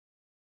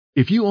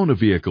If you own a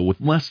vehicle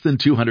with less than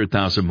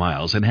 200,000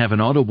 miles and have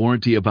an auto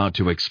warranty about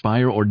to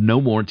expire or no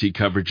warranty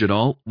coverage at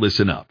all,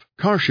 listen up.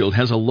 CarShield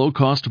has a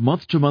low-cost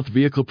month-to-month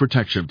vehicle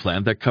protection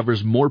plan that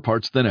covers more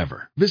parts than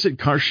ever. Visit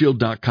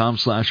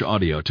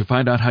carshield.com/audio to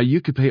find out how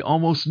you could pay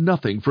almost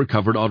nothing for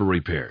covered auto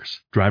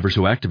repairs. Drivers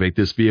who activate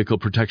this vehicle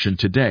protection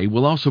today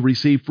will also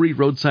receive free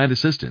roadside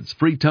assistance,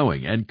 free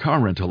towing, and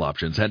car rental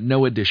options at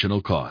no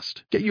additional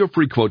cost. Get your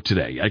free quote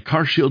today at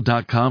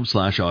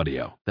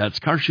carshield.com/audio. That's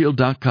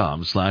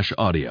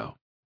carshield.com/audio.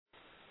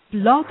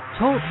 Blog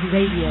Talk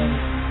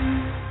Radio.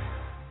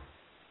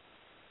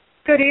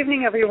 Good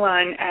evening,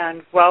 everyone,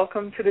 and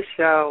welcome to the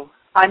show.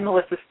 I'm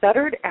Melissa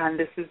Studdard, and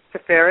this is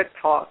Tiferet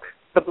Talk,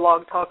 the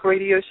Blog Talk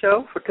radio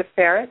show for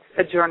Tiferet,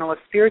 a journal of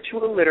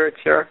spiritual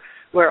literature,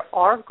 where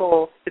our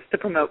goal is to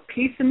promote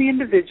peace in the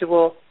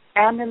individual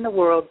and in the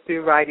world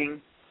through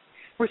writing.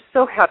 We're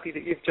so happy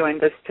that you've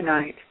joined us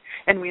tonight,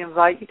 and we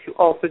invite you to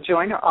also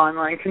join our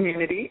online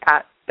community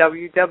at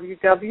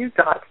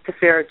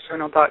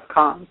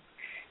www.tiferetjournal.com.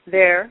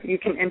 There, you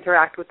can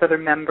interact with other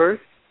members,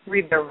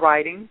 read their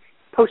writings,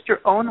 post your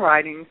own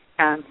writings,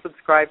 and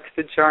subscribe to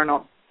the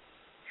journal.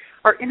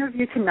 Our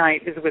interview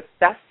tonight is with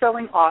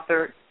best-selling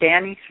author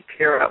Dani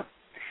Shapiro.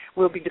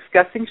 We'll be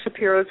discussing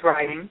Shapiro's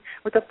writing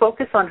with a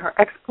focus on her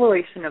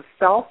exploration of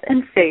self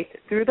and faith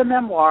through the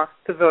memoir,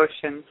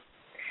 Devotion.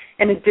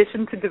 In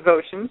addition to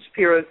Devotion,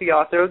 Shapiro is the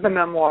author of the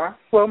memoir,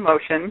 Slow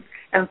Motion,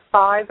 and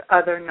 5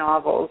 other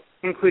novels,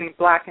 including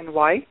Black and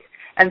White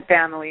and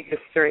Family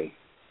History.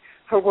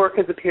 Her work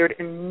has appeared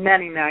in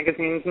many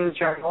magazines and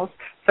journals,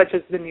 such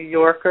as The New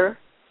Yorker,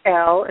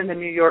 Elle, and the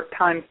New York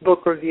Times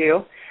Book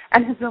Review,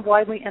 and has been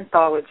widely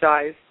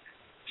anthologized.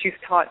 She's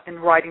taught in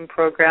writing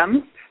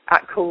programs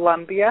at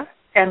Columbia,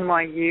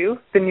 NYU,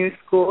 the New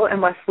School,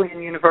 and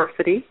Wesleyan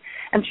University,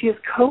 and she is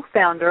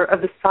co-founder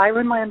of the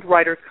Siren Land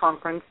Writers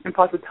Conference in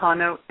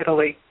Positano,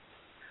 Italy.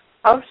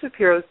 Of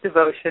Shapiro's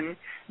Devotion,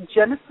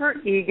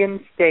 Jennifer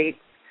Egan states,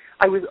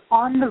 "I was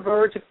on the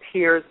verge of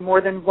tears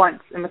more than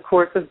once in the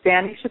course of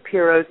Dani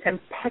Shapiro's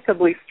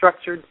impeccably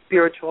structured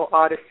spiritual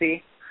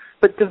odyssey,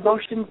 but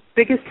Devotion's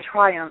biggest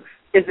triumph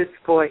is its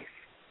voice,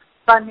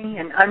 funny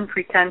and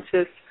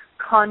unpretentious,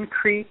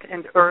 concrete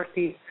and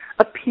earthy,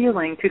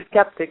 appealing to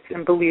skeptics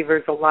and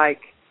believers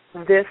alike.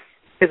 This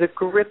is a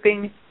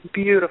gripping,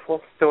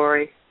 beautiful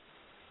story."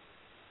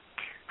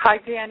 Hi,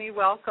 Dani.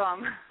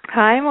 Welcome.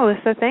 Hi,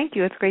 Melissa. Thank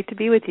you. It's great to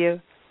be with you.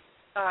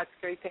 It's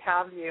great to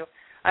have you.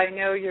 I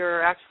know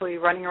you're actually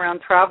running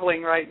around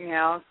traveling right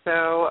now,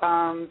 so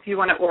do you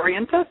want to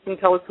orient us and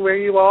tell us where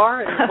you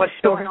are and what's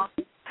going on?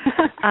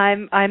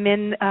 I'm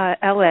in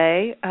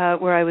L.A.,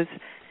 where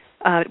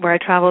I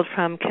traveled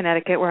from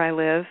Connecticut, where I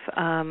live,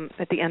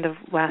 at the end of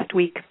last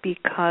week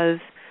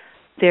because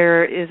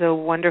there is a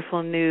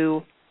wonderful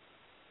new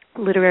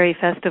literary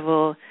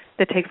festival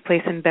that takes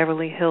place in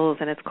Beverly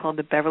Hills, and it's called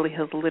the Beverly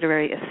Hills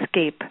Literary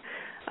Escape.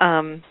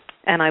 And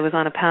I was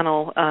on a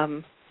panel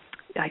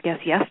I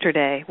guess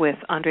yesterday with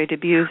Andre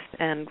Dubus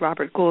and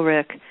Robert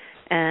Goulrick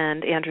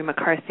and Andrew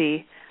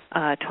McCarthy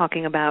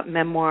talking about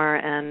memoir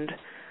and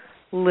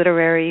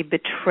literary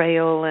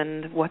betrayal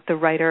and what the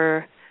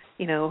writer,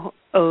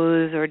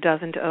 owes or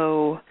doesn't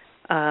owe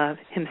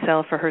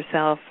himself or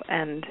herself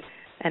and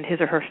his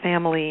or her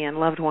family and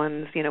loved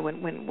ones,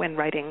 when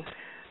writing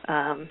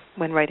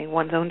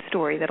one's own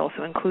story that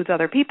also includes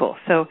other people.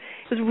 So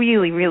it was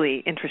really,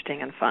 really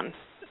interesting and fun.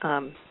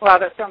 Wow,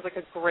 that sounds like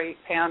a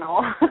great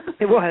panel.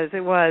 It was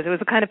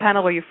the kind of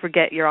panel where you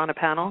forget you're on a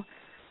panel.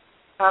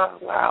 Oh,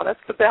 wow,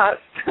 that's the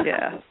best.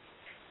 Yeah.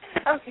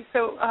 Okay,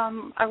 so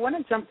I want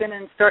to jump in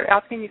and start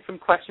asking you some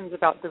questions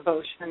about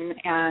Devotion,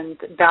 and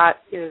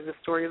that is the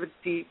story of a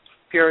deep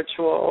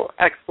spiritual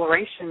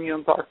exploration you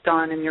embarked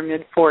on in your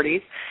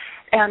mid-40s.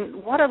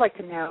 And what I'd like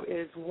to know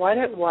is what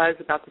it was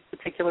about this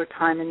particular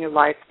time in your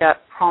life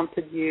that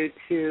prompted you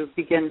to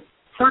begin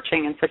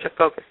searching in such a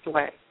focused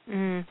way.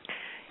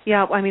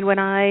 Yeah, I mean, when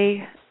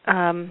I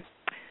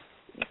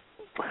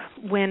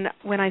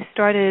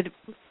started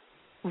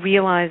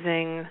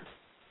realizing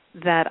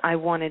that I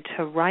wanted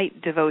to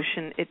write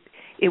Devotion, it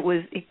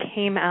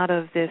came out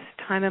of this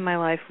time in my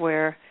life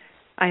where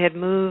I had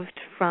moved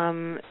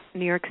from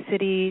New York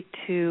City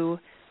to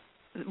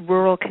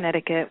rural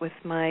Connecticut with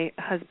my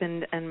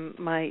husband and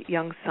my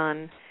young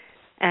son,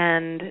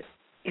 and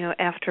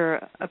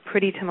after a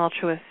pretty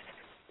tumultuous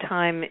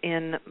time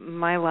in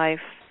my life,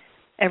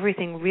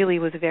 everything really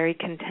was very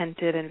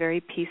contented and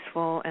very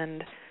peaceful,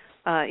 and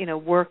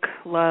work,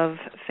 love,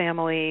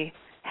 family,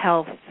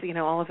 health,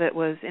 all of it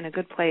was in a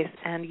good place.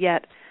 And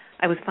yet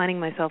I was finding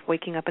myself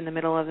waking up in the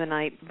middle of the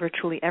night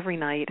virtually every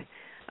night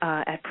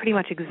at pretty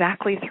much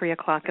exactly 3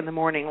 o'clock in the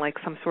morning, like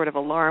some sort of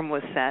alarm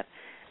was set.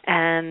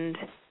 And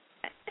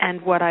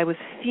what I was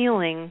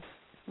feeling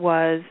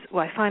was,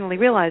 I finally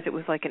realized it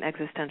was like an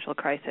existential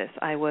crisis.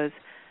 I was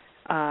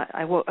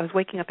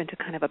waking up into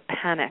kind of a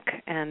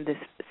panic and this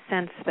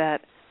sense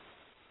that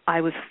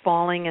I was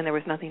falling and there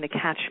was nothing to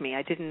catch me.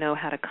 I didn't know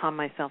how to calm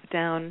myself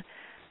down.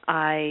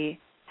 I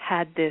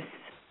had this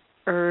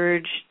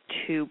urge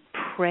to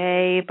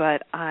pray,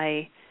 but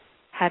I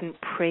hadn't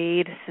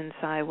prayed since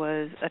I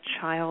was a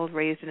child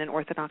raised in an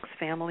Orthodox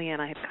family,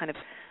 and I had kind of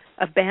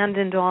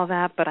abandoned all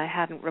that, but I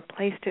hadn't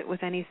replaced it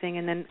with anything.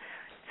 And then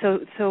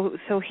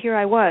so here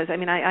I was. I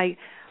mean, I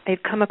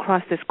had come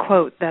across this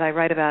quote that I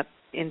write about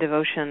in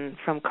Devotion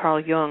from Carl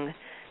Jung,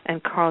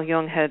 and Carl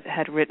Jung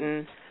had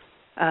written,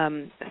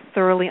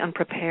 thoroughly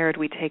unprepared,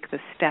 we take the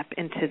step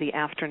into the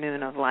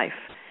afternoon of life.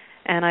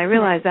 And I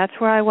realized that's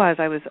where I was.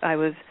 I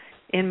was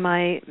in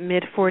my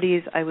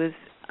mid-40s.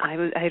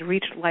 I had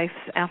reached life's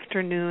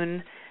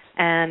afternoon,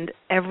 and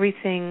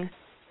everything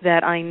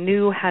that I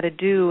knew how to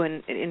do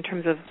in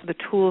terms of the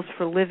tools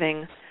for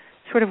living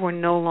sort of were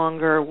no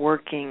longer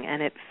working,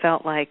 and it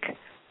felt like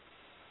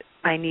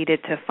I needed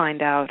to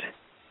find out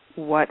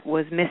what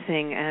was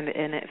missing, and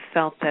it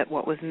felt that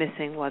what was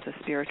missing was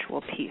a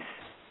spiritual peace.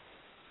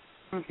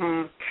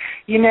 Mm-hmm.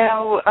 You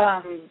know,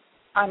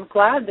 I'm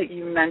glad that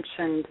you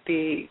mentioned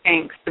the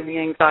angst and the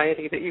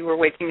anxiety that you were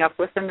waking up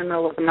with in the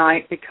middle of the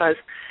night, because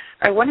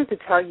I wanted to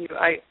tell you,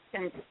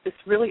 in this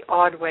really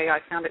odd way, I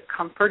found it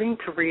comforting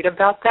to read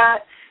about that,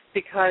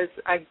 because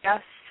I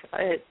guess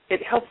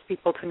it helps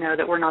people to know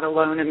that we're not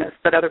alone in this,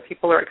 that other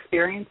people are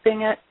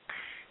experiencing it.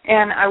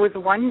 And I was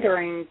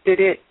wondering, did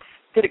it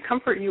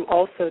comfort you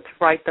also to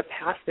write the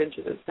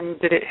passages, and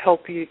did it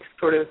help you to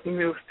sort of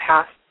move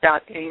past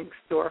that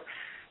angst or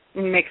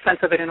make sense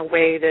of it in a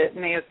way that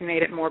may have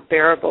made it more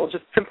bearable,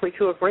 just simply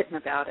to have written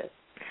about it?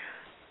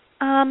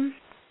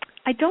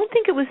 I don't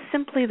think it was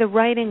simply the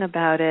writing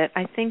about it.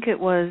 I think it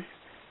was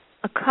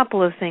a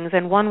couple of things,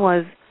 and one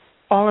was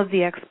all of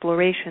the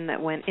exploration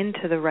that went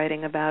into the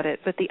writing about it.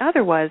 But the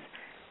other was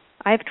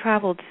I've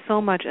traveled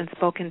so much and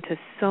spoken to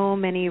so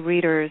many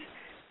readers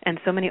and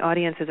so many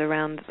audiences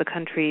around the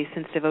country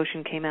since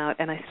Devotion came out,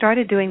 and I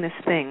started doing this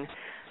thing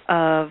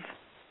of,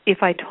 if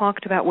I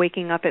talked about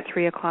waking up at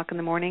 3 o'clock in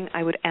the morning,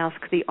 I would ask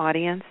the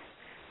audience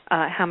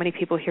how many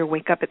people here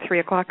wake up at 3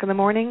 o'clock in the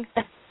morning.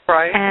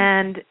 Right.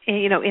 And,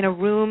 in a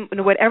room,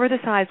 whatever the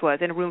size was,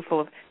 in a room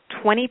full of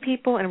 20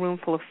 people, in a room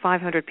full of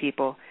 500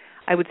 people,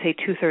 I would say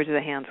 2/3 of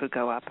the hands would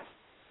go up.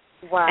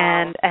 Wow.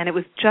 And it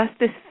was just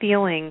this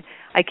feeling.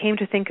 I came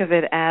to think of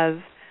it as,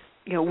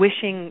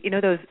 wishing,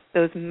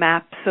 those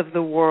maps of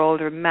the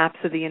world or maps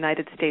of the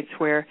United States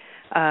where,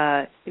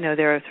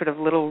 there are sort of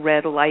little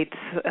red lights.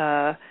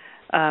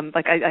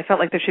 I felt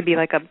like there should be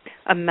like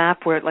a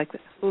map where like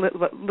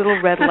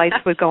little red lights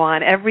would go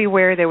on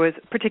everywhere there was,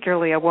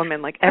 particularly a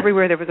woman, like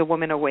everywhere there was a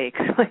woman awake,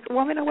 like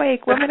woman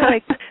awake,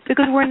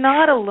 because we're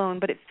not alone,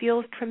 but it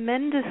feels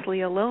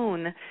tremendously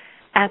alone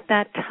at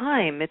that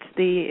time. It's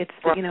the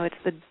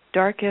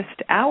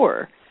darkest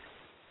hour.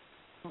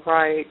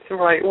 Right.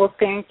 Well,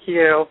 thank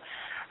you.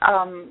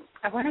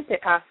 I wanted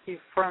to ask you,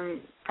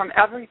 from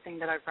everything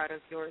that I've read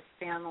of yours,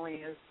 family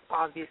is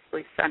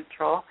obviously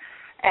central,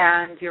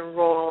 and your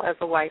role as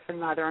a wife and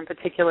mother in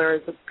particular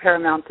is of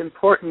paramount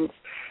importance.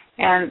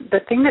 And the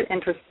thing that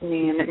interests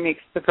me and that makes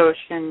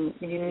Devotion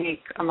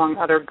unique among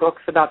other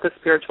books about the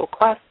spiritual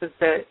quest is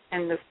that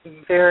in this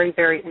very,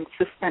 very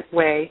insistent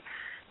way,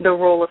 the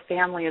role of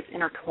family is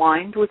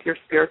intertwined with your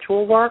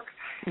spiritual work.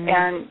 Mm-hmm.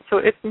 And so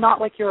it's not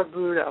like you're a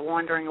Buddha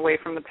wandering away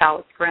from the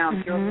palace grounds.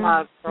 Mm-hmm. You're a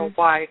mother, a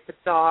wife, a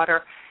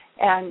daughter,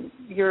 and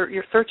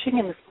you're searching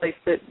in this place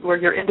where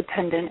you're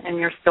independent and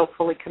you're still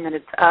fully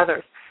committed to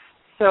others.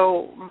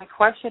 So my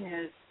question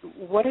is,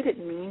 what did it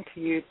mean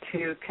to you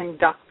to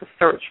conduct the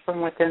search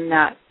from within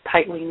that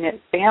tightly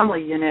knit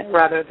family unit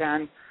rather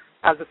than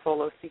as a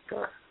solo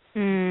seeker?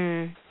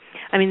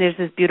 I mean, there's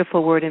this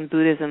beautiful word in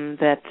Buddhism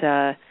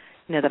that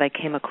that I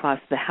came across,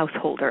 the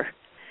householder.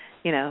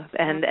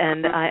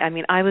 And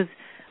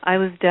I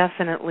was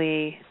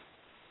definitely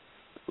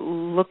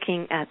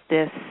looking at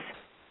this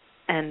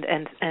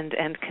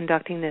and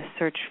conducting this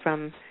search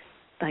from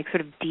like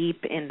sort of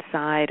deep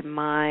inside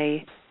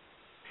my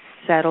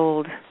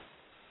settled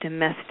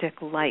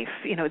domestic life.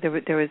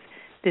 There was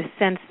this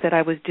sense that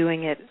I was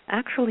doing it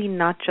actually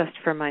not just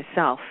for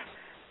myself,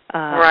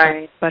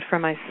 right, but for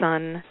my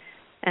son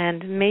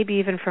and maybe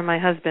even for my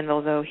husband,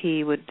 although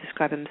he would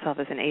describe himself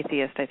as an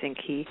atheist. I think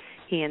he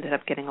ended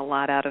up getting a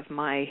lot out of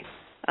my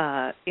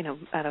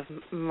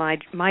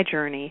my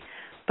journey.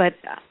 But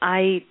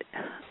I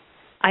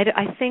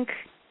think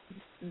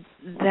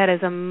that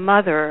as a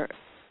mother,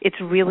 it's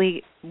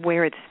really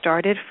where it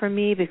started for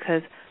me,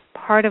 because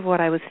part of what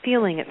I was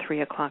feeling at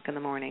 3 o'clock in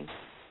the morning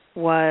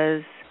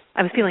was,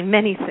 I was feeling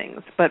many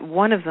things, but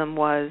one of them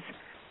was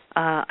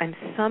I'm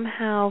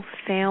somehow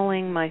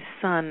failing my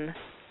son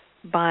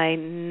by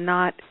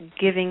not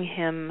giving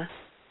him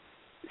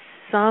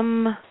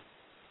some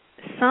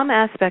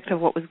aspect of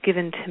what was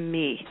given to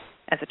me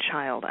as a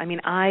child. I mean,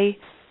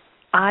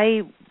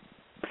 I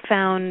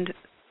found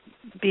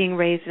being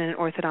raised in an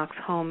Orthodox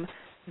home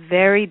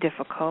very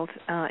difficult,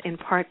 in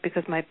part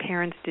because my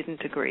parents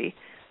didn't agree.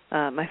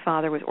 My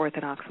father was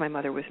Orthodox, my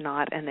mother was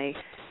not, and they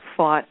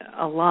fought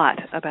a lot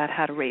about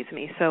how to raise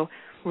me. So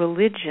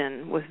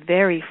religion was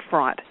very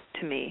fraught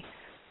to me.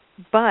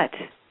 But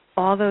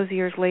all those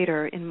years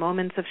later, in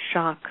moments of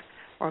shock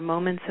or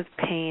moments of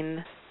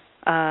pain,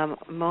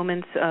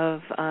 moments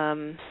of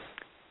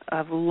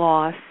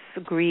loss,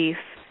 grief,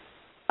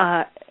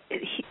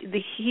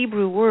 the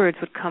Hebrew words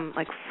would come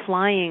like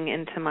flying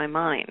into my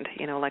mind,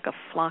 like a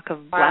flock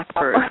of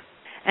blackbirds.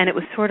 And it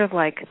was sort of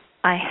like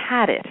I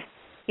had it,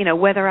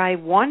 whether I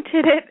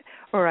wanted it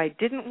or I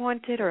didn't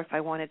want it, or if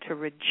I wanted to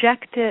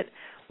reject it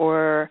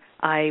or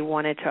I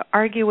wanted to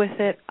argue with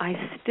it, I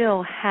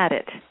still had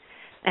it.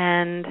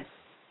 And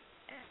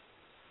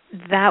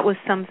that was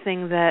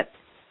something that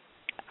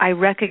I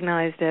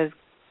recognized as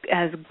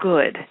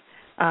good,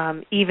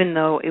 even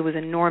though it was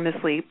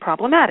enormously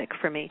problematic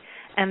for me.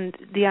 And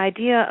the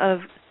idea of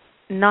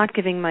not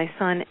giving my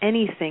son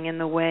anything in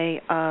the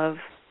way of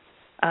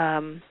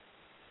a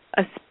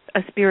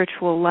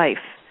spiritual life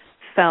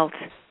felt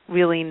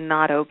really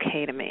not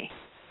okay to me.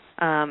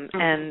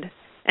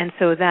 And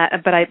so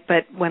that,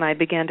 but when I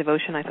began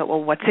devotion, I thought,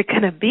 well, what's it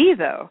going to be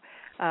though?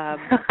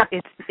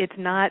 It's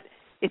not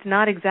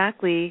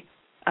exactly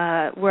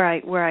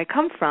where I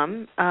come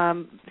from.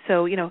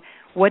 So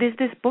what is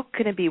this book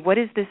going to be? What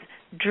is this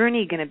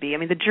journey going to be? I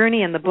mean, the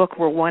journey and the book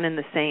were one and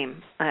the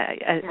same.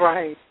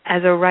 Right.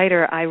 As a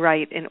writer, I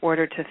write in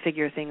order to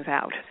figure things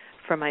out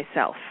for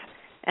myself.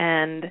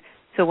 And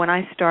so when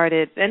I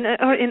started,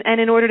 and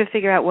in order to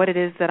figure out what it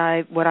is that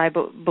I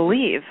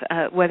believe,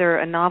 whether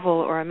a novel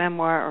or a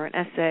memoir or an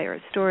essay or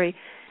a story.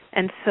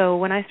 And so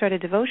when I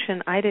started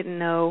devotion, I didn't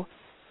know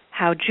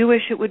how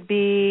Jewish it would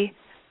be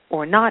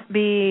or not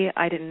be.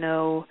 I didn't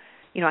know,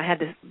 I had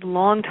this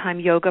long time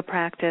yoga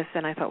practice,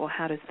 and I thought, well,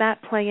 how does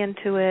that play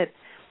into it?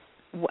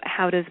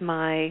 How does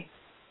my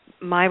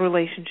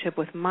relationship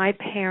with my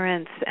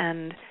parents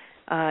and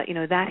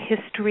that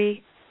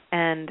history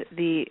and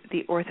the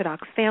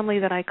Orthodox family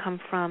that I come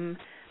from,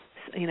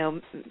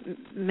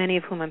 many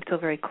of whom I'm still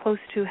very close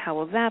to, how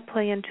will that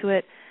play into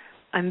it?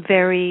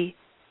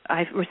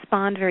 I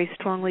respond very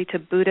strongly to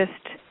Buddhist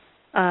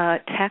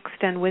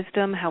text and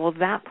wisdom. How will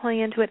that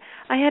play into it?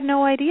 I had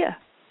no idea.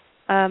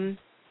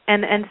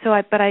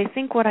 But I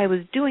think what I was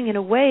doing in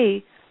a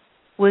way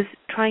was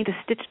trying to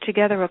stitch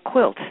together a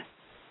quilt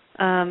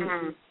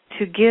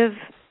to give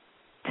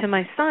to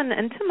my son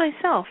and to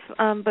myself.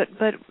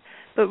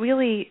 But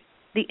really,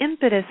 the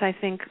impetus, I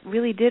think,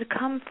 really did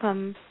come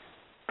from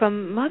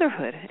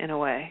motherhood in a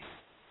way.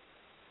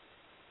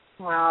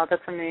 Wow,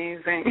 that's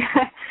amazing.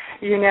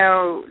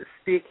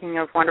 Speaking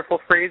of wonderful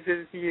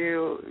phrases,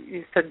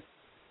 you said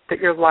that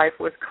your life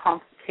was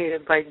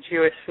complicated by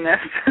Jewishness,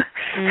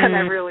 and I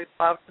really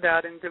loved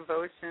that in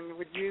devotion.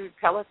 Would you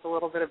tell us a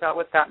little bit about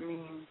what that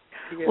means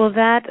to you? Well,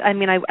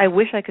 I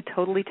wish I could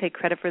totally take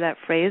credit for that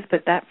phrase,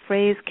 but that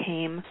phrase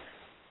came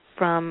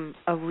from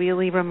a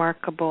really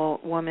remarkable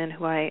woman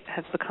who I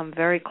have become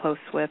very close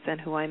with and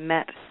who I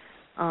met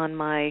on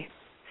my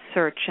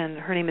search, and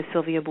her name is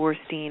Sylvia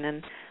Boorstein,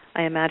 and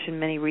I imagine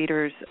many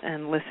readers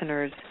and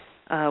listeners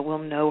will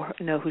know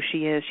who she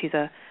is. She's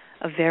a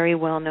very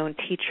well-known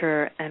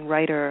teacher and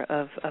writer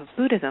of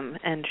Buddhism,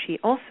 and she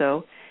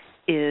also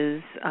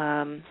is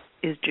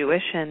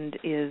Jewish and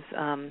is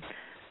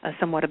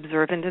somewhat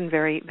observant and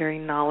very, very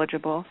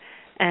knowledgeable.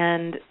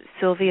 And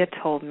Sylvia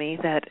told me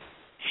that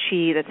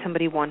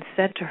somebody once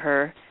said to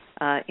her,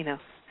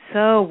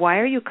 so why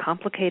are you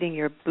complicating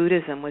your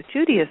Buddhism with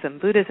Judaism?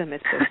 Buddhism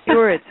is so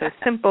pure, it's so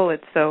simple,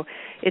 it's so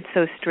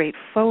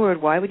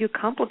straightforward. Why would you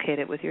complicate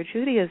it with your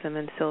Judaism?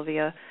 And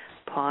Sylvia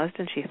paused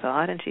and she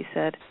thought and she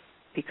said,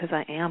 because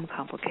I am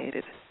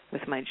complicated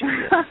with my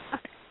Judaism.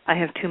 I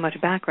have too much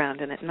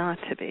background in it not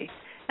to be.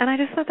 And I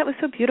just thought that was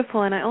so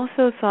beautiful. And I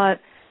also thought,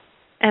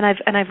 and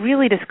I've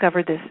really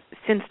discovered this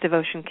since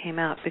devotion came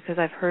out, because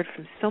I've heard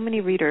from so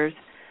many readers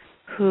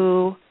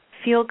who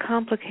feel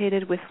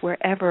complicated with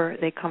wherever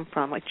they come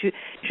from. Like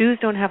Jews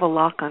don't have a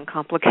lock on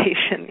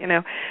complication,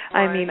 Right.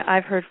 I mean,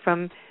 I've heard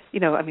from,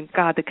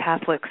 the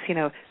Catholics,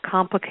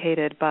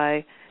 complicated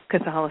by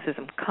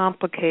Catholicism,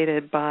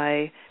 complicated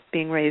by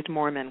being raised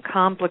Mormon,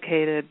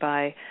 complicated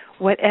by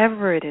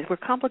whatever it is. We're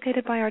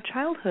complicated by our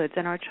childhoods,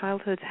 and our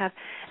childhoods have...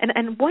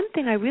 And one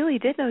thing I really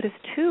did notice,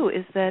 too,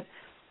 is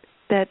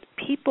that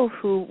people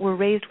who were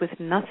raised with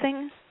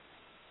nothing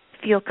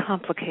feel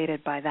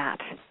complicated by that.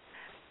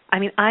 I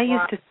mean, I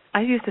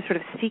used to sort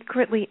of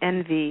secretly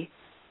envy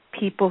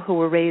people who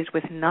were raised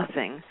with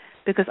nothing,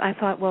 because I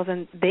thought, well,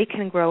 then they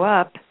can grow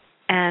up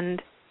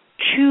and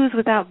choose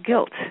without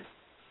guilt.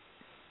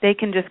 They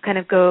can just kind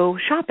of go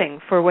shopping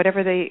for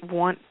whatever they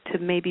want to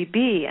maybe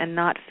be and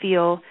not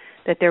feel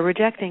that they're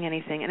rejecting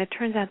anything. And it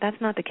turns out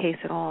that's not the case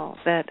at all,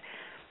 that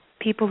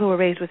people who are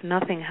raised with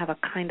nothing have a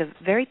kind of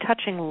very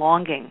touching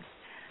longing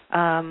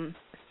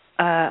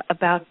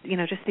about,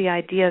 just the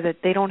idea that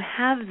they don't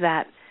have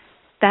that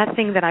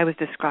thing that I was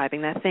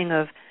describing, that thing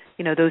of,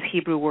 those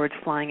Hebrew words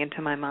flying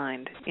into my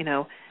mind,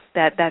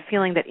 that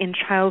feeling that in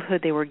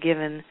childhood they were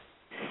given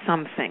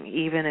something,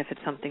 even if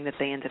it's something that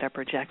they ended up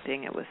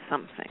rejecting, it was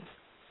something.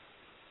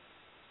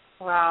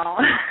 Wow.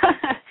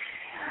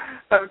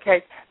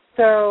 Okay.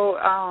 So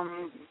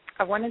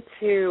I wanted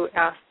to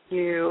ask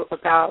you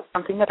about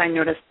something that I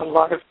noticed a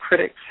lot of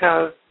critics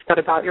have said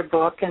about your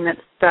book, and it's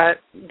that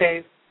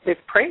they've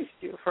praised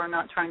you for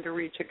not trying to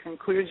reach a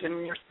conclusion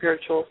in your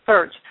spiritual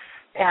search.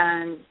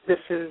 And this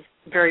is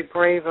very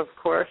brave, of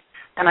course,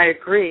 and I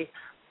agree.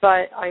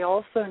 But I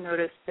also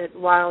noticed that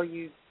while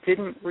you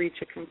didn't reach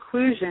a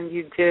conclusion,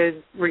 you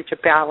did reach a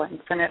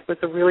balance, and it was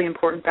a really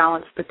important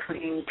balance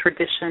between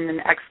tradition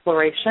and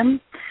exploration.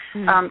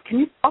 Can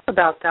you talk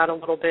about that a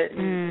little bit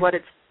and what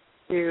it's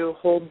to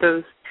hold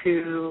those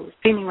two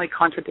seemingly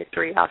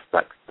contradictory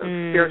aspects of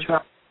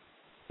spirituality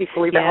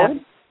equally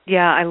valid?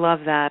 Yeah, I love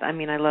that. I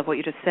mean, I love what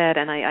you just said,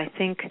 and I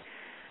think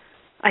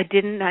I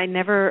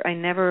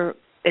never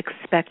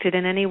expected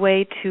in any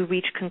way to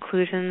reach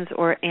conclusions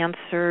or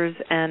answers,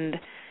 and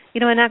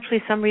and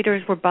actually some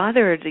readers were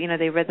bothered.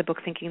 They read the book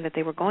thinking that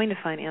they were going to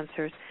find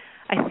answers.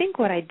 I think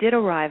what I did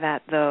arrive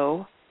at,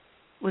 though,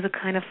 was a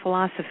kind of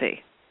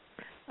philosophy,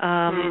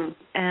 and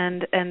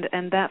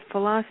that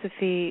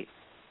philosophy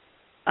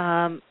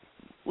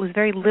was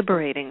very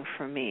liberating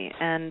for me.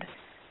 And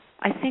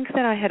I think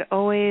that I had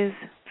always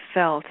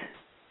felt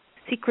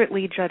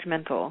secretly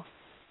judgmental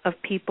of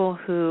people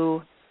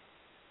who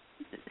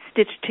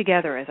stitched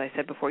together, as I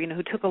said before,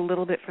 who took a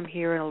little bit from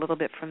here and a little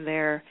bit from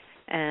there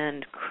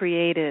and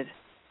created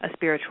a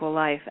spiritual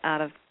life out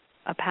of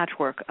a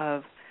patchwork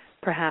of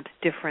perhaps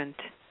different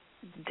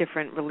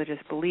religious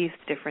beliefs,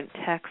 different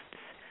texts,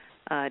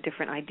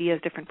 different ideas,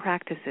 different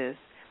practices,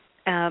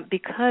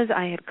 because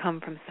I had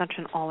come from such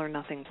an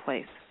all-or-nothing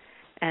place,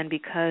 and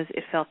because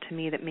it felt to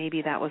me that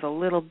maybe that was a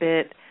little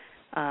bit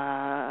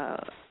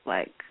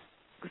like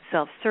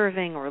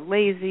self-serving or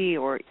lazy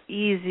or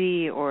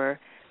easy or,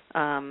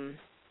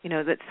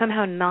 that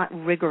somehow not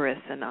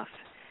rigorous enough.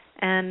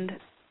 And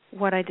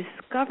what I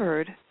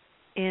discovered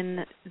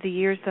in the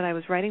years that I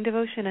was writing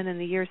devotion and in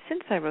the years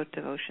since I wrote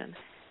devotion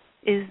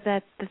is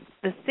that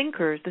the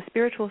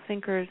spiritual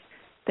thinkers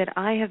that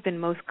I have been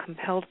most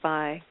compelled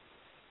by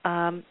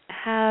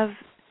have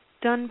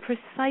done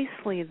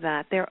precisely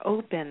that. They're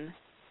open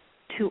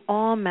to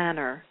all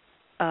manner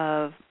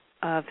of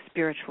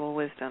spiritual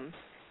wisdom,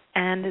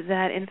 and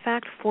that in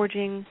fact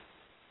forging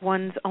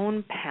one's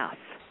own path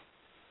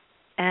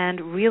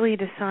and really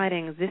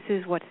deciding this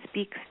is what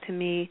speaks to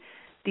me,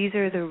 these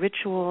are the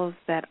rituals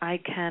that I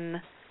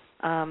can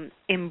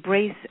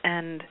embrace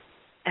and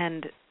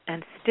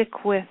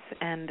stick with,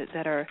 and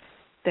that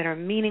are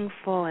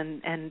meaningful,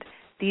 and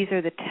these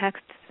are the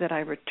texts that I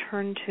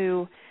return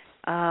to,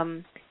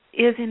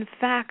 is in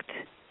fact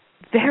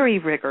very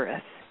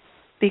rigorous,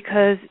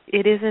 because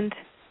it isn't.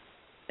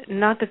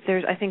 Not that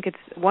there's. I think it's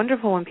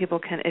wonderful when people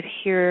can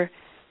adhere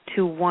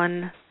to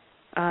one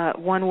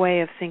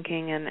way of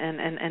thinking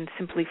and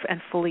simply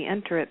and fully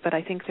enter it. But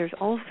I think there's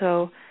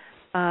also,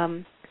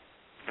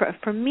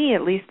 for me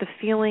at least, the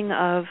feeling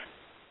of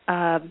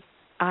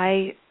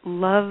I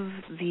love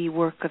the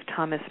work of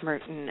Thomas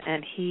Merton,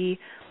 and he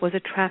was a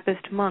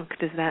Trappist monk.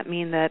 Does that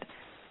mean that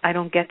I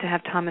don't get to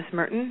have Thomas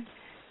Merton?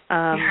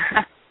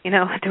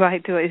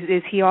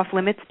 Is he off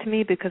limits to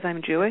me because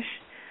I'm Jewish?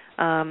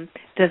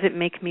 Does it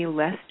make me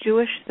less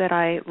Jewish that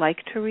I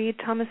like to read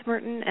Thomas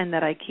Merton and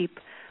that I keep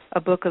a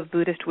book of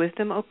Buddhist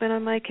wisdom open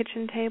on my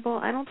kitchen table?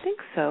 I don't think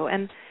so.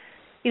 And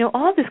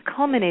all of this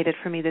culminated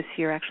for me this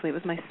year. Actually, it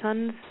was my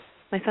son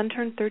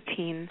turned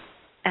 13,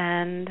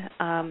 and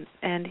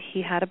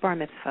he had a bar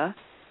mitzvah,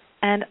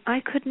 and I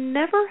could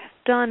never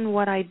have done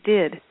what I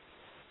did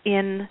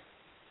in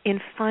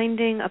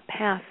finding a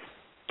path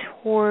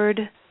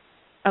toward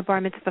a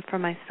bar mitzvah for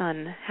my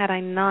son had I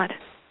not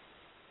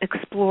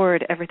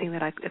explored everything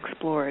that I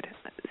explored.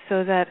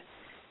 So that,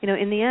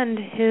 in the end,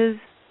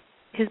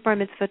 his bar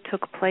mitzvah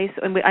took place,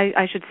 and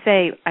I should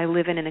say I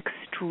live in an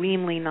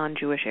extremely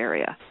non-Jewish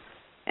area,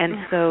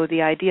 and so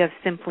the idea of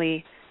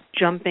simply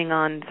jumping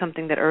on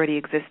something that already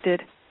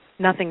existed,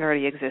 nothing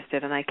already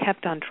existed, and I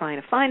kept on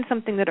trying to find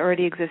something that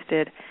already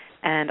existed,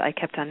 and I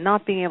kept on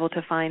not being able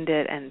to find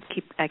it, and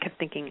I kept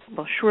thinking,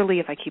 well, surely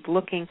if I keep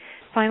looking.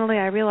 Finally,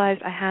 I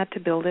realized I had to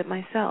build it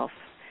myself,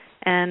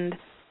 and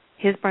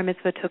his bar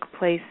mitzvah took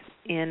place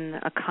in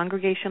a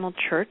congregational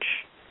church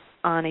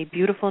on a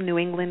beautiful New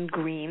England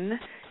green.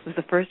 It was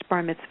the first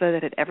bar mitzvah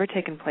that had ever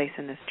taken place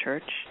in this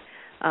church.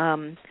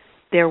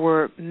 There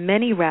were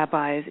many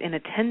rabbis in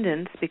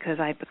attendance because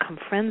I've become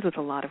friends with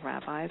a lot of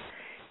rabbis.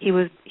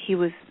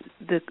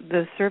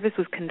 The service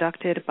was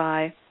conducted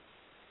by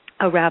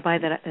a rabbi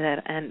that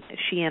and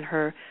she and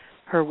her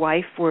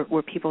wife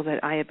were people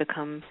that I had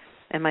become,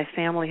 and my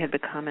family had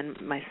become, and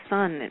my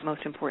son,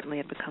 most importantly,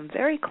 had become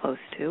very close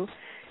to.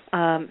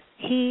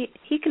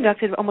 He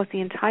conducted almost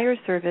the entire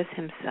service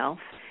himself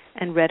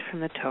and read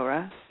from the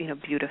Torah,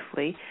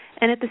 beautifully.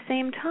 And at the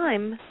same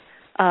time,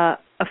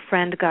 a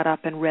friend got up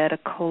and read a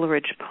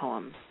Coleridge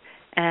poem,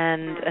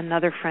 and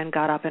another friend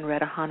got up and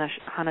read a Hannah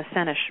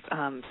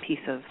Senesh piece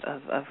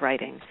of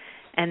writing.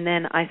 And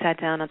then I sat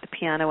down at the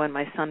piano and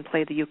my son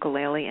played the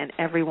ukulele, and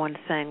everyone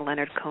sang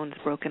Leonard Cohen's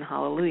Broken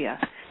Hallelujah.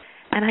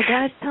 And I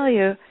got to tell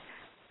you,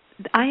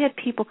 I had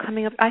people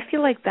coming up. I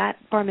feel like that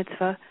bar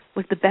mitzvah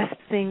was the best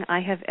thing I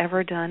have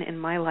ever done in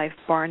my life,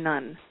 bar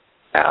none.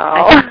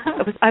 Oh.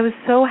 I was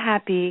so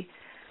happy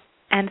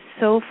and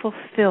so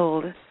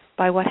fulfilled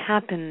by what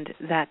happened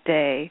that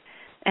day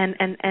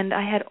And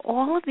I had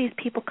all of these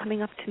people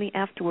coming up to me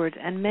afterwards,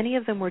 and many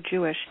of them were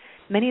Jewish.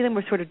 Many of them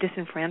were sort of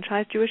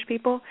disenfranchised Jewish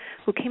people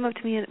who came up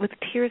to me with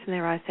tears in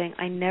their eyes saying,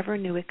 I never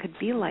knew it could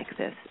be like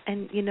this.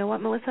 And you know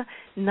what, Melissa?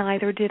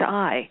 Neither did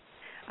I.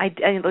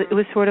 It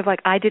was sort of like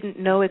I didn't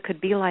know it could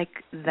be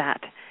like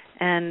that.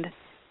 And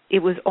it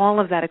was all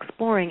of that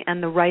exploring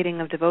and the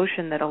writing of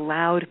devotion that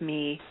allowed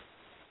me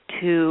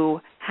to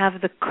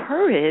have the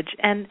courage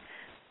and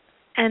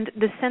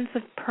the sense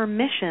of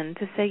permission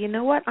to say, you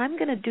know what, I'm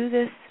going to do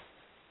this.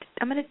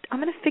 I'm going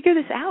to figure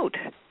this out.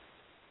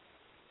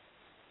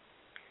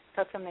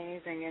 That's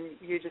amazing, and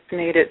you just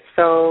made it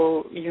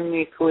so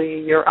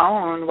uniquely your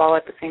own while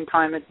at the same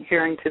time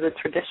adhering to the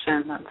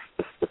tradition.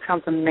 That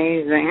sounds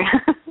amazing.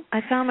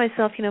 I found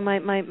myself,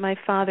 my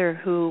father,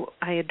 who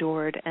I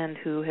adored and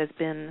who has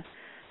been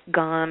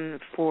gone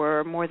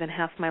for more than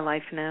half my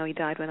life now. He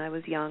died when I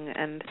was young,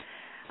 and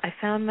I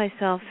found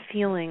myself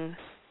feeling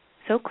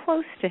so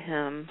close to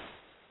him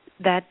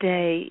that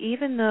day,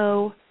 even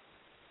though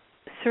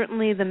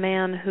certainly the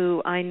man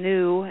who I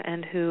knew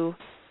and who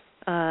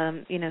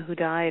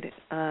died,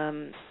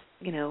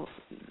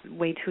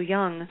 way too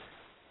young,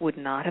 would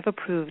not have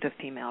approved of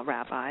female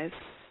rabbis,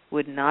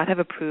 would not have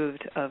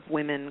approved of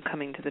women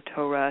coming to the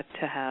Torah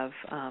to have,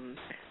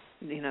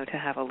 to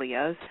have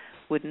aliyahs,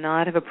 would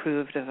not have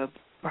approved of a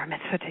bar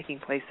mitzvah taking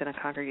place in a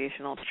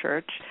congregational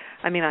church.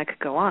 I mean, I could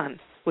go on.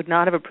 Would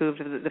not have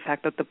approved of the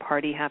fact that the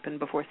party happened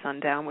before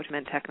sundown, which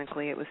meant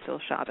technically it was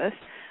still Shabbos.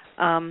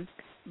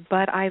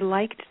 But I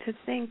liked to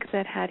think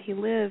that had he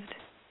lived,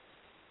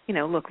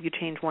 look, you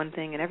change one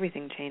thing and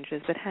everything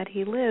changes, but had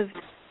he lived,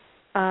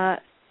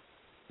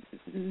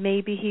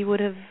 maybe he would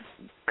have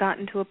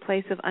gotten to a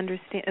place of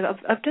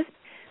of just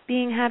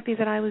being happy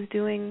that I was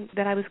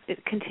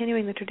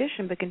continuing the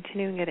tradition, but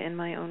continuing it in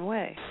my own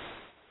way.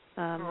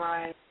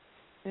 Right.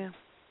 Yeah.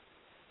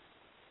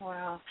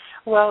 Wow.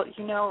 Well,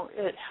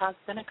 it has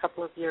been a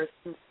couple of years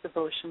since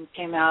Devotion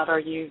came out. Are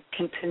you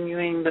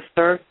continuing the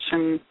search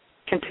and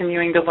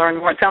continuing to learn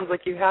more? It sounds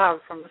like you have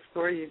from the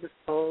story you just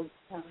told.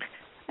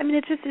 I mean,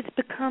 it's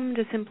become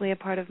just simply a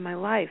part of my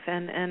life,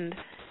 and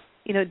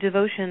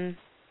Devotion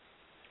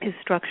is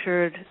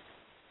structured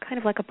kind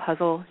of like a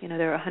puzzle.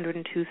 There are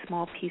 102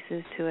 small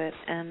pieces to it,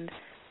 and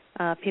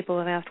people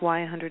have asked why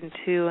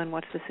 102 and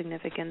what's the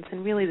significance,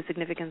 and really the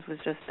significance was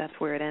just that's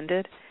where it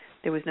ended.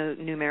 There was no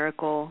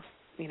numerical,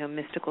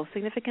 mystical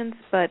significance,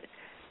 but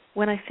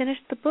when I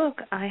finished the book,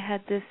 I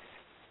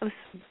was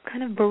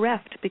kind of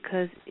bereft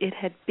because it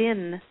had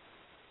been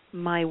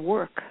my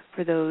work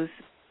for those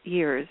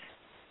years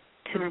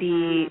to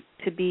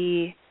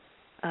be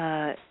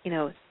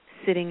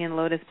sitting in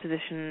lotus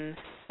position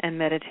and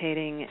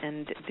meditating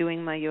and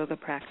doing my yoga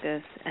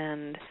practice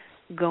and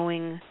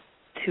going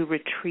to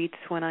retreats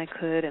when I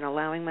could and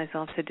allowing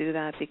myself to do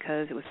that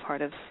because it was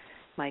part of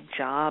my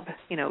job.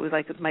 It was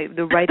like the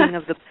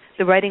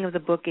writing of the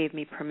book gave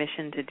me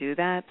permission to do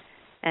that.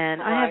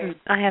 And right.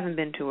 I haven't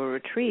been to a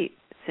retreat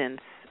since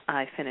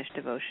I finished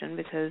Devotion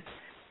because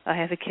I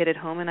have a kid at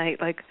home, and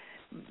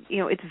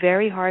it's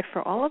very hard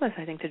for all of us,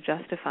 I think, to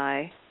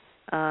justify.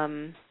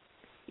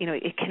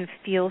 It can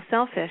feel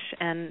selfish,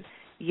 and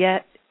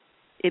yet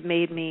it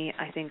made me,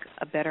 I think,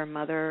 a better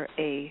mother,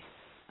 a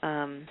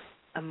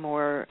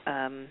more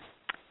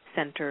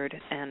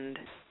centered and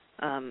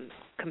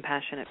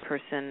compassionate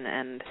person.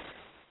 And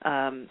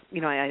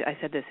I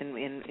said this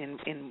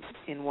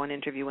in one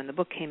interview when the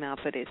book came out,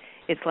 but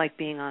it's like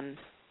being on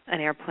an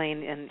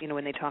airplane, and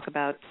when they talk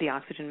about the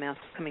oxygen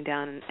masks coming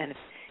down, and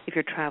if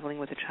you're traveling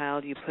with a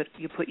child, you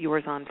put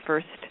yours on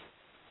first,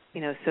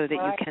 so that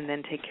you can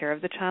then take care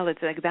of the child.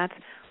 It's like that's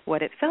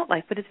what it felt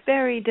like, but it's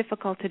very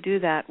difficult to do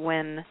that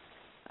when,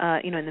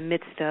 in the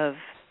midst of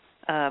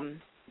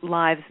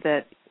lives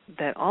that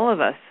all of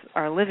us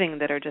are living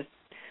that are just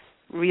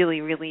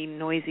really, really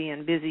noisy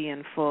and busy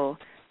and full.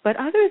 But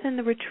other than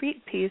the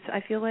retreat piece,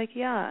 I feel like,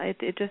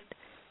 it just,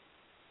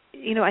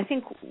 I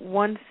think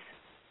once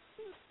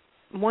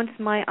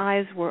my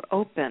eyes were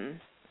open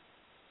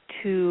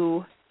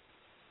to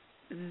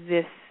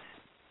this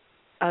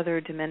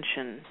other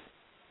dimension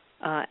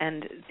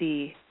and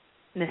the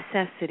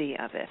necessity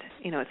of it,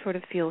 it sort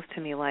of feels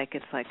to me like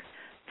it's like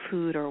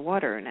food or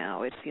water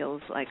now. It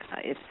feels like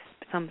it's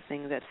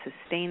something that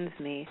sustains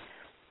me,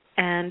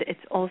 and it's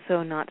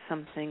also not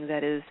something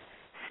that is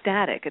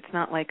static. It's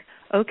not like,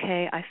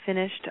 okay, I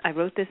finished, I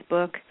wrote this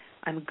book,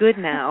 I'm good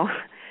now.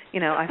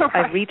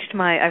 I've reached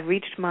my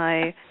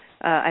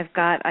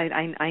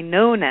I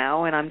know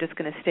now, and I'm just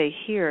going to stay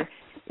here.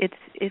 It's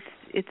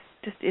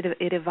just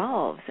it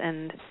evolves,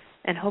 and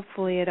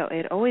hopefully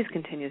it always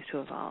continues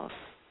to evolve.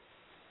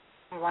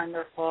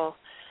 Wonderful.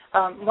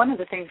 One of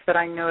the things that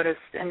I noticed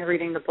in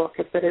reading the book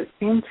is that it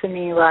seemed to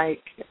me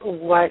like it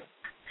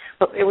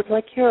was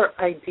like your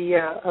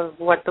idea of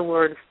what the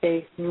word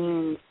faith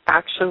means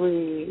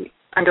actually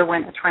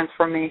underwent a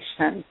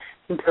transformation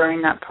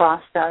during that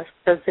process.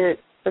 Does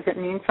it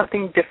mean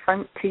something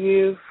different to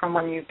you from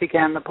when you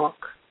began the book?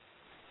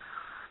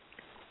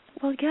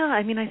 Well, yeah.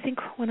 I mean, I think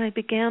when I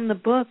began the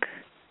book,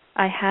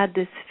 I had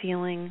this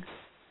feeling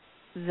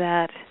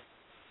that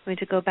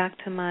to go back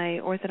to my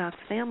Orthodox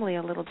family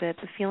a little bit,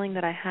 the feeling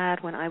that I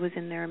had when I was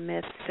in their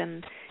midst,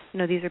 and,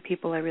 these are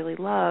people I really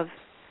love,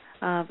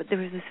 but there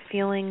was this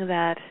feeling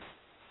that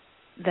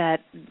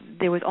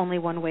there was only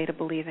one way to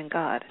believe in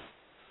God.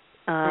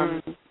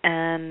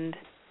 And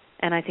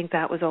I think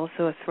that was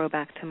also a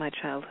throwback to my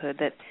childhood,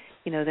 that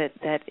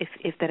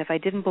if I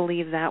didn't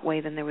believe that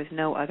way, then there was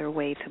no other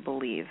way to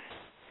believe.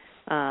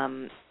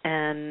 That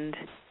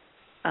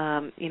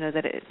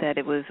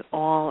it was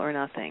all or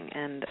nothing,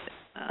 and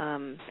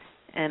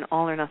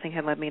all or nothing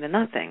had led me to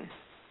nothing,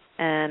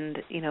 and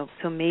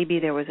so maybe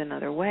there was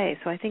another way.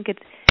 So I think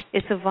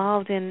it's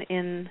evolved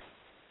in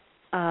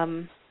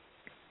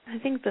I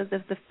think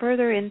the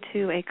further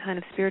into a kind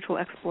of spiritual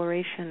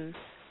exploration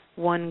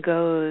one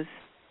goes,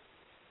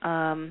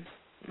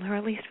 or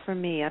at least for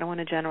me, I don't want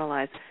to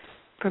generalize.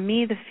 For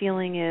me, the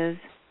feeling is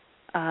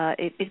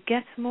it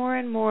gets more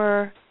and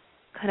more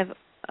kind of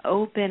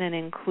open and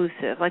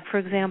inclusive. Like, for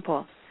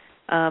example,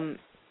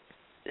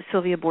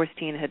 Sylvia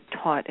Boorstein had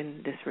taught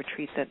in this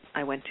retreat that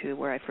I went to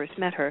where I first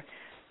met her,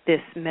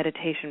 this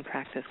meditation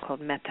practice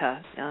called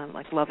metta,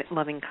 like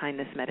loving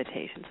kindness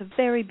meditation. It's a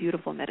very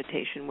beautiful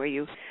meditation where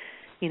you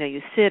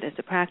sit as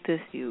a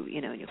practice, you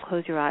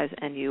close your eyes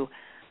and you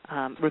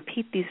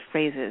repeat these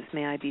phrases: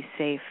 may I be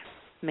safe,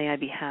 may I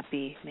be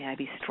happy, may I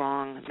be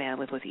strong, may I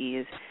live with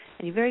ease.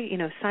 And you very,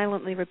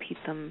 silently repeat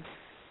them,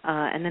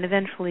 and then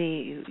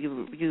eventually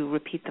you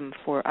repeat them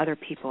for other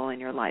people in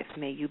your life.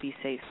 May you be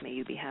safe, may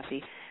you be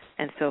happy,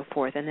 and so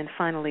forth. And then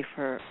finally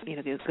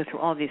you go through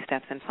all these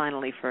steps, and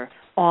finally for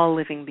all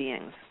living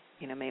beings,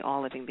 may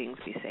all living beings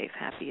be safe,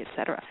 happy,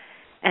 etc.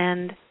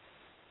 And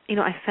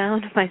I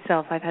found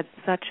myself, I've had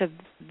such a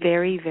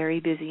very,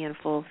 very busy and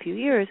full few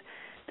years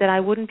that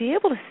I wouldn't be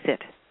able to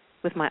sit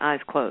with my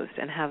eyes closed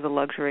and have the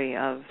luxury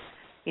of,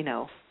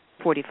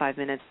 45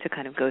 minutes to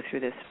kind of go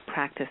through this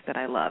practice that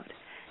I loved.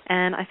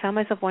 And I found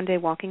myself one day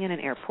walking in an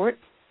airport,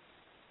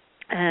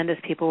 and as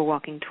people were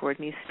walking toward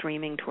me,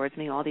 streaming towards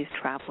me, all these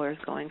travelers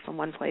going from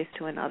one place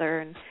to another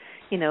and,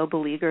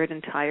 beleaguered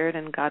and tired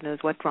and God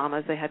knows what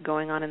dramas they had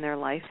going on in their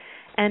life,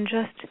 and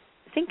just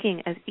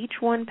thinking as each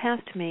one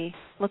passed me,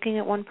 looking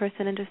at one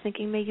person and just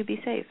thinking, may you be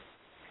safe.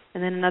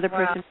 And then another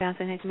person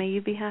passing, thinking, may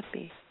you be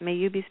happy, may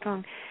you be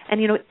strong.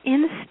 And,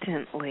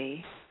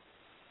 instantly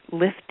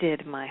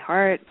lifted my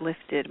heart,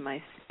 lifted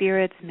my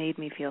spirits, made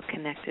me feel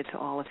connected to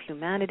all of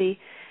humanity.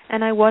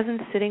 And I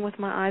wasn't sitting with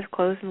my eyes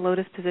closed in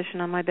lotus position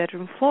on my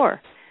bedroom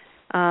floor.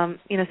 So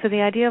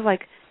the idea of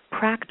like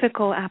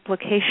practical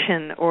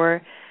application,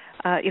 or,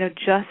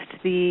 just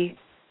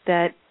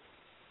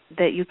that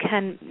you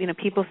can,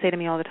 people say to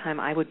me all the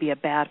time, I would be a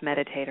bad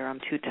meditator, I'm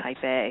too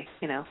type A,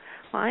 well,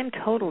 I'm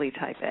totally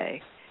type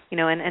A,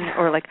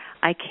 or like,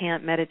 I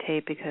can't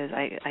meditate because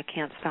I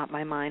can't stop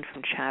my mind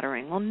from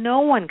chattering. Well,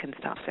 no one can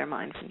stop their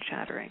mind from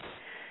chattering.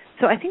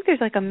 So I think there's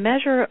like a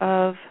measure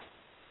of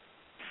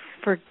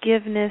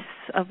forgiveness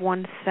of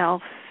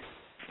oneself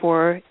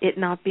for it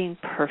not being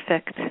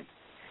perfect,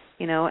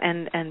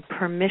 and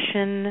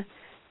permission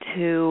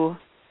to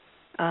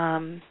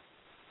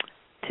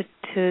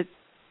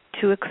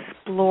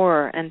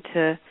explore and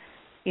to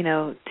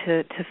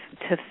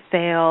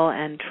fail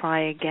and try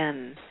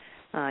again.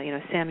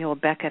 Samuel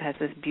Beckett has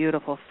this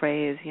beautiful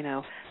phrase,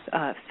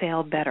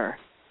 fail better.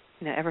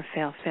 Ever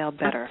fail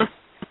better.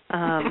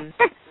 And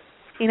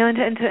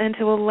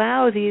to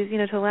allow these,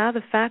 to allow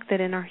the fact that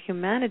in our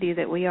humanity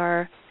that we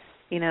are,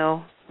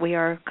 we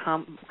are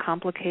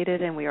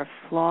complicated and we are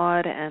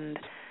flawed, and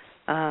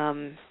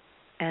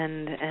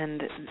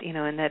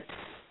that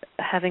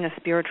having a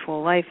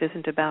spiritual life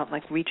isn't about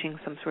like reaching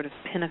some sort of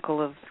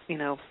pinnacle of,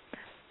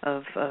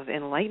 of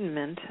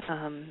enlightenment.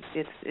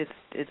 It's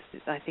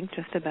I think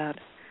just about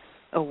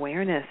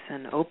awareness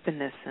and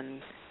openness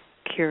and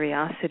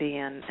curiosity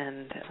and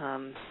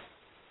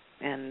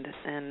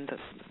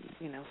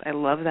I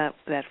love that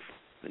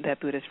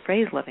Buddhist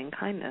phrase, loving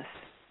kindness.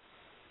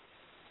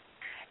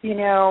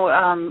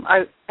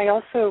 I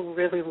also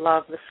really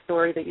love the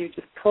story that you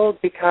just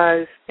told,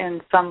 because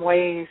in some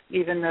ways,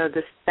 even though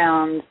this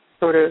sounds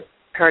sort of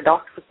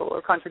paradoxical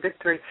or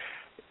contradictory,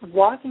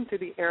 walking through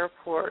the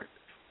airport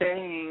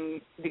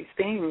saying these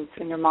things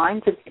in your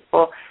mind to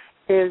people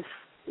it's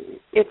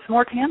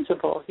more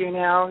tangible,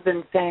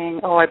 than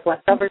saying, oh, I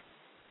bless everyone,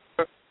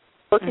 or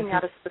looking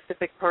at a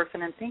specific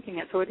person and thinking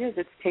it. So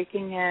it's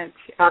taking it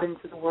out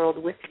into the world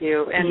with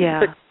you.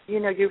 And, but,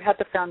 you had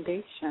the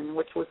foundation,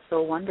 which was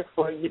so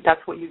wonderful.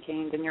 That's what you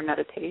gained in your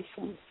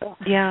meditation. So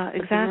yeah,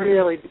 exactly. It's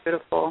really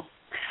beautiful.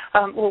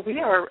 Well, we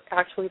are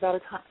actually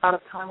about out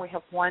of time. We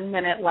have 1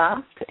 minute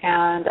left,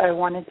 and I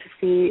wanted to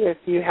see if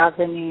you have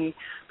any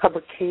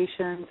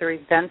publications or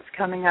events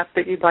coming up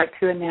that you'd like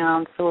to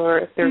announce, or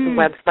if there's a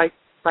website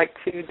you'd like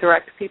to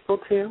direct people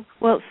to.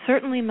 Well,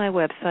 certainly my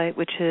website,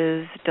 which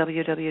is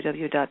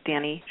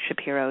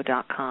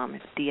www.danishapiro.com.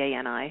 It's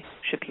DANI,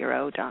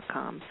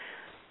 Shapiro.com.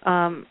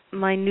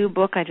 My new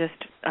book I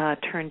just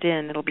turned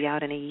in. It'll be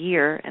out in a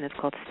year, and it's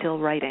called Still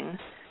Writing: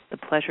 The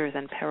Pleasures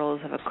and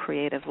Perils of a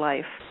Creative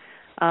Life.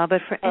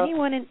 But for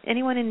anyone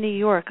in New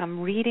York,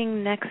 I'm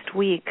reading next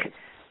week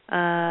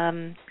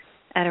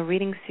at a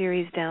reading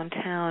series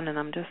downtown, and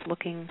I'm just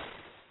looking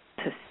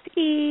to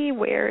see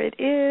where it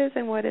is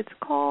and what it's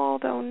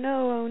called. Oh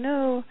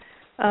no.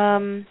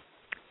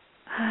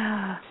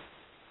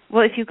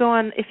 Well, if you go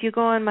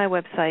on my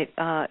website,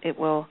 it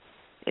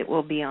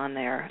will be on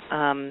there.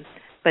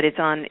 But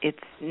it's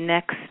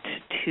next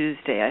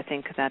Tuesday. I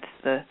think that's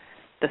the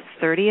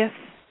 30th.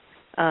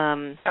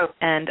 And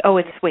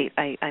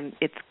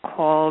it's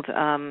called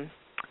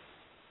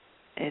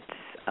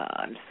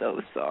I'm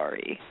so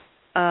sorry.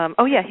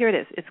 Here it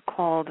is. It's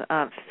called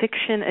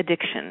Fiction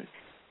Addiction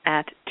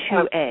at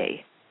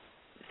 2A.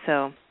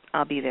 So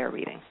I'll be there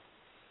reading.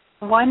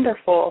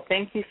 Wonderful.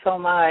 Thank you so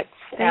much.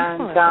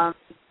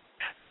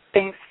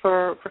 Thanks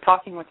for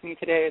talking with me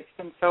today. It's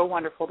been so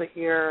wonderful to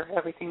hear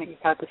everything that you've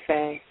had to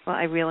say. Well,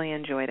 I really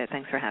enjoyed it.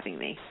 Thanks for having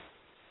me.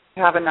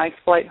 Have a nice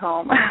flight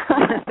home.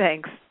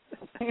 Thanks.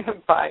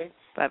 Bye.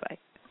 Bye-bye.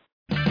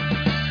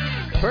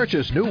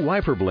 Purchase new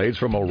wiper blades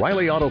from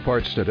O'Reilly Auto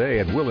Parts today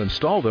and we'll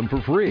install them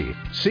for free.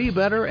 See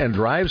better and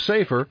drive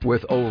safer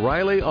with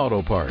O'Reilly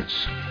Auto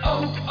Parts.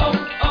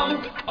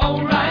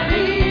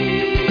 O'Reilly